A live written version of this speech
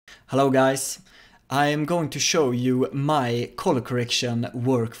Hello guys, I am going to show you my color correction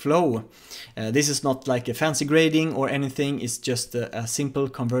workflow. This is not like a fancy grading or anything, it's just a simple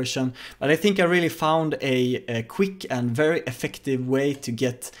conversion, but I think I really found a quick and very effective way to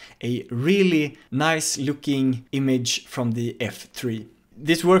get a really nice looking image from the F3.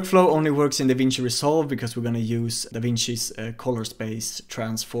 This workflow only works in Davinci Resolve because we're going to use Davinci's colorspace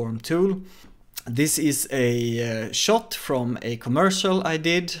transform tool. This is a shot from a commercial I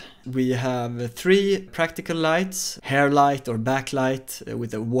did. We have 3 practical lights, hair light or backlight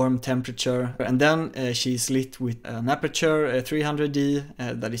with a warm temperature, and then she's lit with an aperture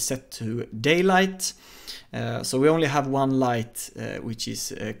 300D that is set to daylight. So we only have one light which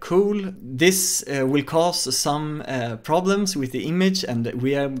is cool. This will cause some problems with the image and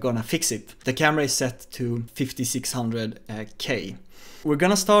we are gonna fix it. The camera is set to 5600K. We're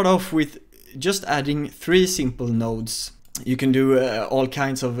gonna start off with just adding 3 simple nodes. You can do all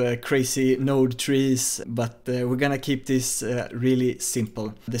kinds of crazy node trees, but we're gonna keep this really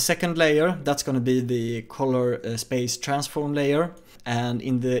simple. The second layer, that's gonna be the color space transform layer. And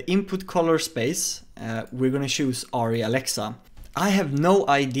in the input color space, we're gonna choose Arri Alexa. I have no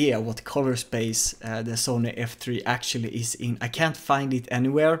idea what color space the Sony F3 actually is in. I can't find it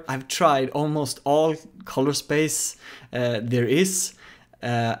anywhere. I've tried almost all color space there is.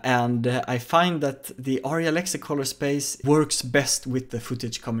 And I find that the Arri Alexa color space works best with the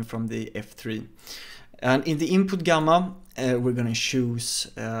footage coming from the F3. And in the input gamma, we're gonna choose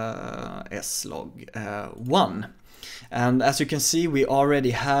slog 1. And as you can see, we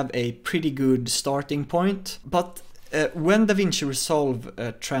already have a pretty good starting point. But when Davinci Resolve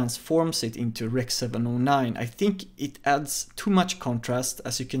transforms it into Rec 709, I think it adds too much contrast.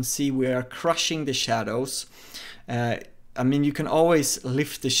 As you can see, we are crushing the shadows. I mean, you can always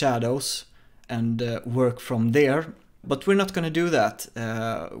lift the shadows and work from there, but we're not going to do that.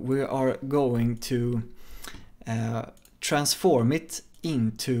 We are going to transform it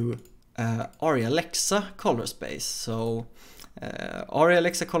into Arri Alexa color space. So Arri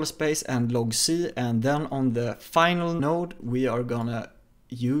Alexa color space and log C, and then on the final node we are gonna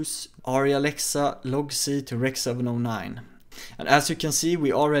use Arri Alexa log C to Rec 709. And as you can see,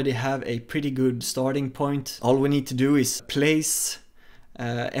 we already have a pretty good starting point. All we need to do is place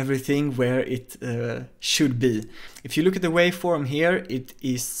everything where it should be. If you look at the waveform here, it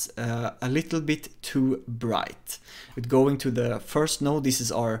is a little bit too bright. With going to the first node, this is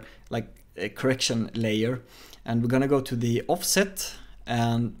our correction layer, and we're gonna go to the offset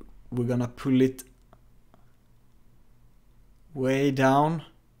and we're gonna pull it way down.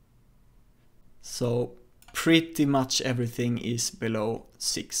 So pretty much everything is below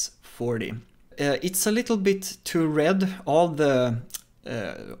 640. It's a little bit too red. All the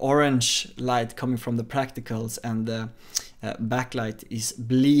orange light coming from the practicals and the backlight is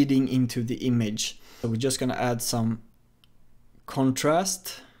bleeding into the image. So we're just gonna add some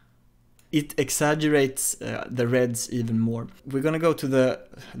contrast. It exaggerates the reds even more. We're gonna go to the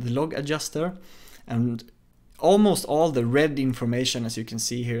log adjuster, and almost all the red information, as you can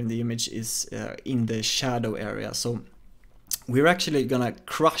see here in the image, is in the shadow area. So we're actually gonna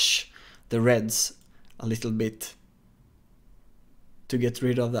crush the reds a little bit to get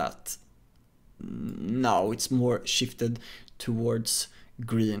rid of that. Now it's more shifted towards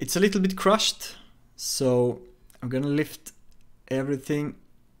green. It's a little bit crushed, so I'm gonna lift everything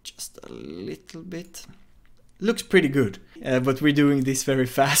just a little bit. Looks pretty good, but we're doing this very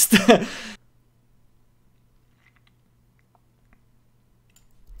fast.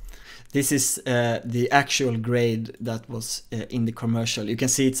 This is the actual grade that was in the commercial. You can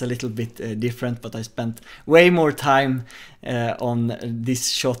see it's a little bit different, but I spent way more time on this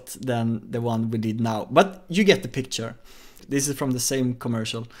shot than the one we did now. But you get the picture. This is from the same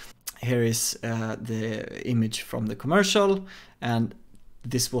commercial. Here is the image from the commercial, and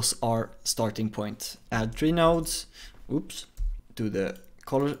this was our starting point. Add 3 nodes. Oops. Do the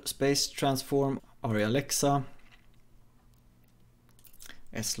color space transform, Arri Alexa,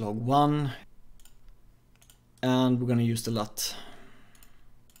 slog 1, and we're gonna use the LUT.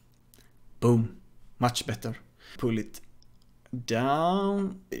 Boom, much better. Pull it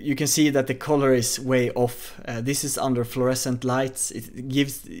down. You can see that the color is way off. This is under fluorescent lights. It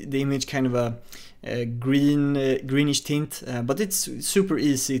gives the image kind of a greenish tint, but it's super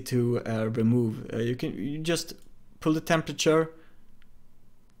easy to remove. You just pull the temperature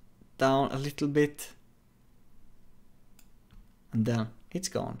down a little bit, and then it's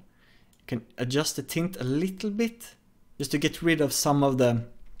gone. You can adjust the tint a little bit just to get rid of some of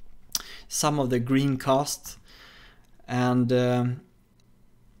the green cast, and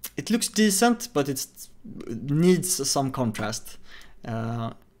it looks decent, but it needs some contrast.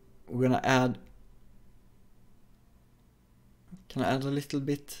 we're gonna add, can I add a little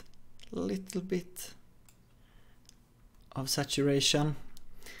bit of saturation,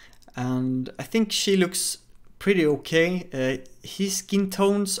 and I think she looks pretty okay. His skin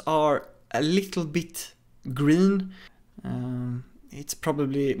tones are a little bit green. It's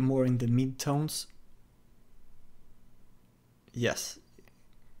probably more in the mid-tones. Yes,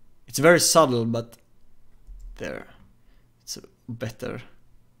 it's very subtle, but there, it's a better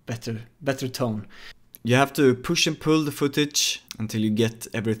tone. You have to push and pull the footage until you get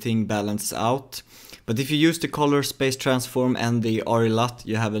everything balanced out. But if you use the color space transform and the Arri LUT,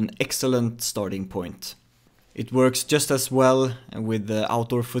 you have an excellent starting point. It works just as well with the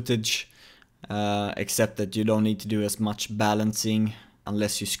outdoor footage, except that you don't need to do as much balancing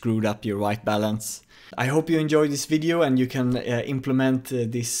unless you screwed up your white balance. I hope you enjoyed this video and you can implement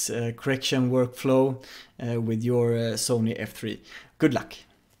this correction workflow with your Sony f3. Good luck!